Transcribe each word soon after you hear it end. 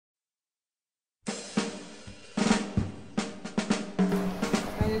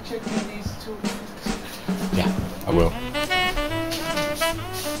checking these two. Yeah, I will.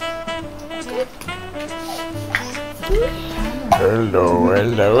 Hello,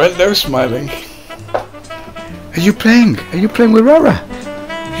 hello, hello, smiling. Are you playing? Are you playing with Rara?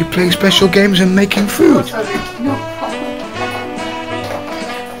 Are you playing special games and making food? No.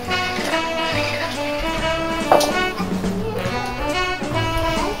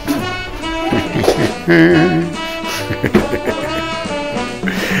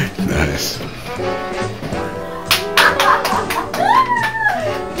 Nice.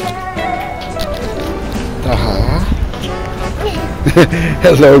 Daha.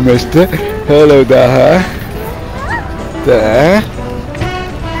 Hello, mister. Hello, Daha. There.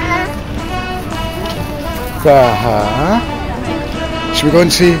 Daha. Should we go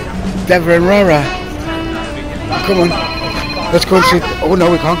and see Deborah and Rara? Come on. Let's go and see. Oh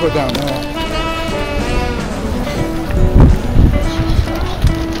no, we can't go down there.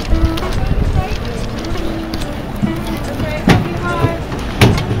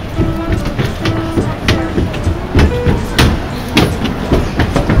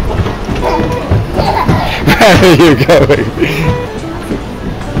 Where are you going?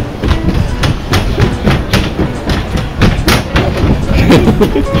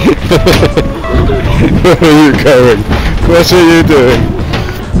 Where are you going? What are you doing?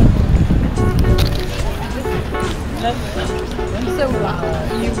 So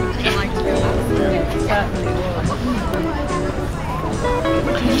you would like to go certainly.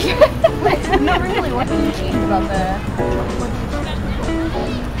 Not really. What did you think about the?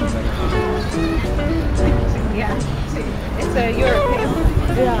 Yeah, it's a European.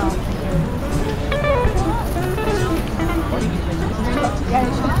 Yeah.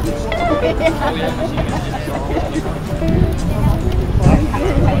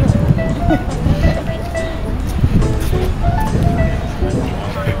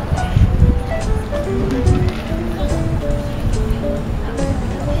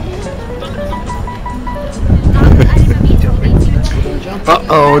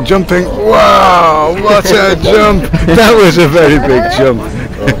 Uh-oh, jumping. Wow, what a jump. That was a very big jump.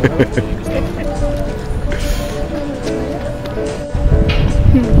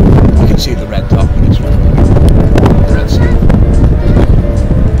 You can see the red top when it's recording. The red side.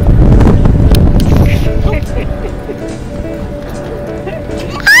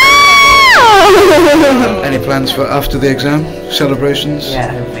 Any plans for after the exam? Celebrations?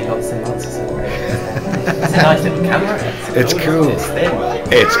 Yeah, hopefully lots and lots of celebrations. It's a nice little camera. It's cool. It's thin.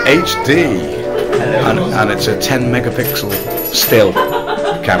 It's HD. And it's a 10 megapixel still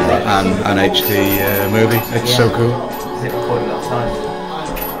camera and an HD movie. It's so cool. Does it record a lot of time?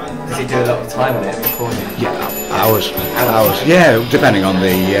 Does it do a lot of time on it recording? Yeah, hours. Yeah, depending on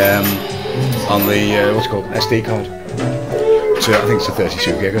the what's it called, SD card. So I think it's a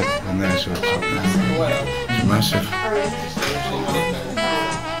 32 gig on there, so it's massive.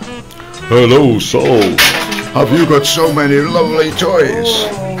 Hello, Soul. Have you got so many lovely toys?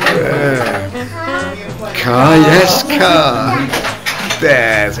 Yeah. Car, yes, car.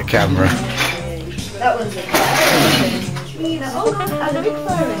 There's a camera. That one's a and a big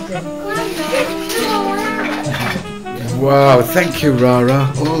fire engine. Wow, thank you,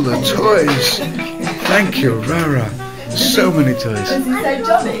 Rara. All the toys. Thank you, Rara. So many toys. Does he say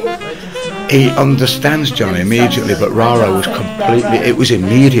Johnny? He understands Johnny immediately, but Rara was completely, it was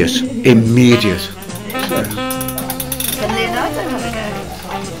immediate. Immediate. Can Leonardo have a go?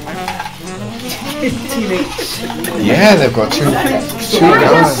 Yeah, they've got two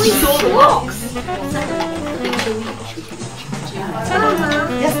guys. We saw the blocks.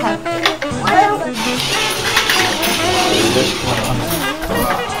 Yes, Pam.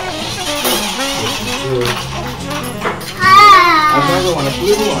 Another one, a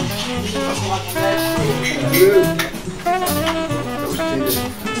blue one. Blue.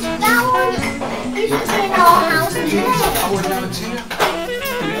 That one used to be in our house as well. I would never see it.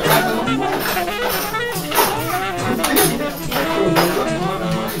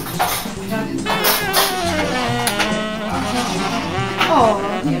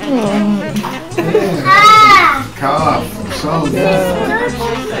 Calf. So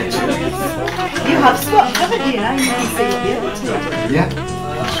You have swapped, haven't you? Now you can see what the other two are. yeah.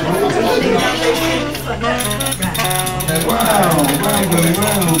 Wow. Look,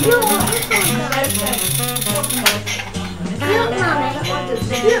 Mummy.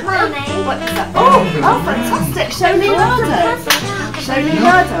 Look, Mummy. What is that? Oh, fantastic. Show Leonardo. Show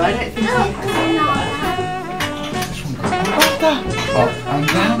Leonardo. I don't think he has. Up and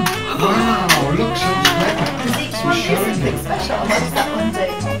down. Wow, look so clever. Does each one do something special? What does that one do?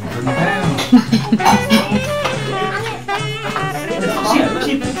 Up and down.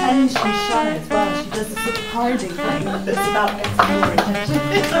 Duplicate hiding thing that's about getting more attention.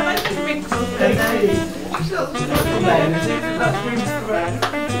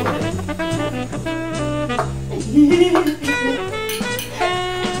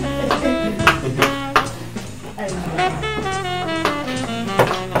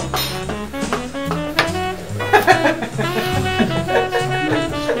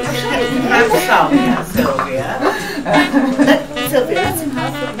 Sylvia, let him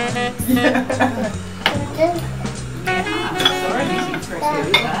have them.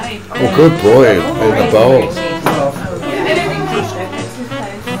 Oh, good boy, in the bowl.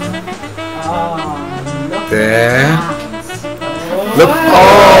 There. Look. Oh!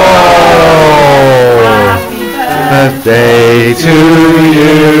 Birthday to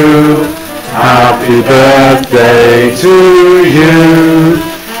you. Happy birthday to you.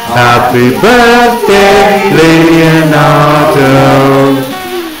 Happy birthday, Leonardo.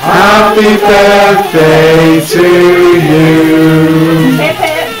 Happy birthday to you.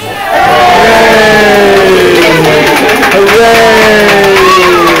 Hooray!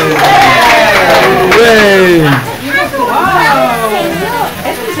 Hooray!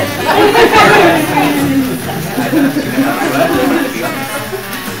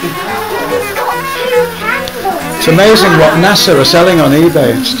 It's amazing what NASA are selling on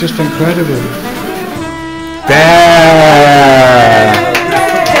eBay. It's just incredible. There!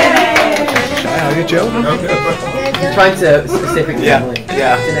 How are you, Joe? Trying to specifically.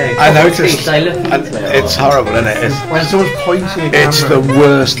 I noticed. It's horrible, isn't it? When someone's pointing It's the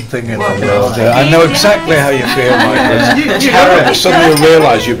worst thing in the world. I know exactly how you feel, Michael. It's horrible. Suddenly you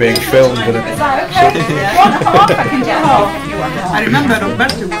realise you're being filmed. And I remember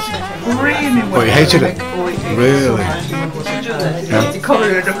Roberto was screaming. Oh, you hated it? Really? We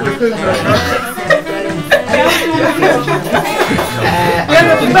had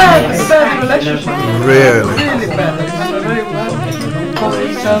a bad relationship. Really? Really bad.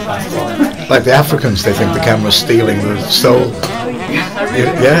 Like the Africans, they think the camera's stealing the soul.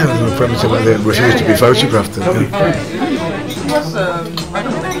 Yeah, the primitive, they refuse to be photographed. It was, I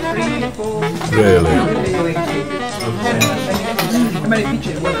don't know, maybe 3, 4. Really? How many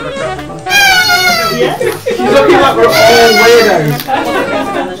pictures were there? Yeah. You're looking like we're all weirdos.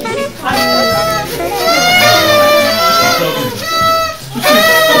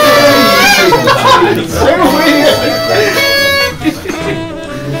 So weird.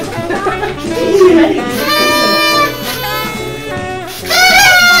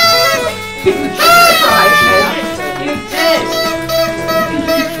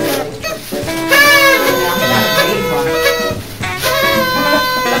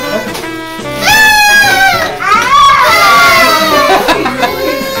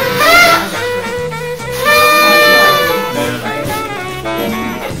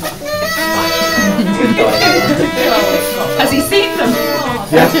 Has he seen them?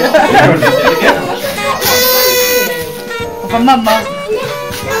 Yes. From Mama.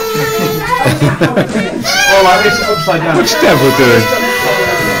 Oh, like this upside down. What's Deborah doing?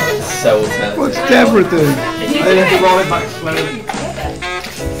 So alternative. What's Deborah doing? And then roll it back slowly.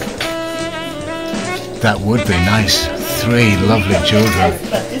 That would be nice. 3 lovely children.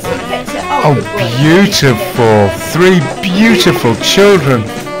 But this one gets it. Oh, beautiful. 3 beautiful children.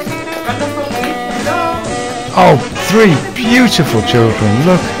 Oh, 3 beautiful children.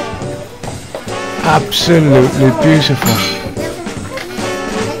 Look. Absolutely beautiful.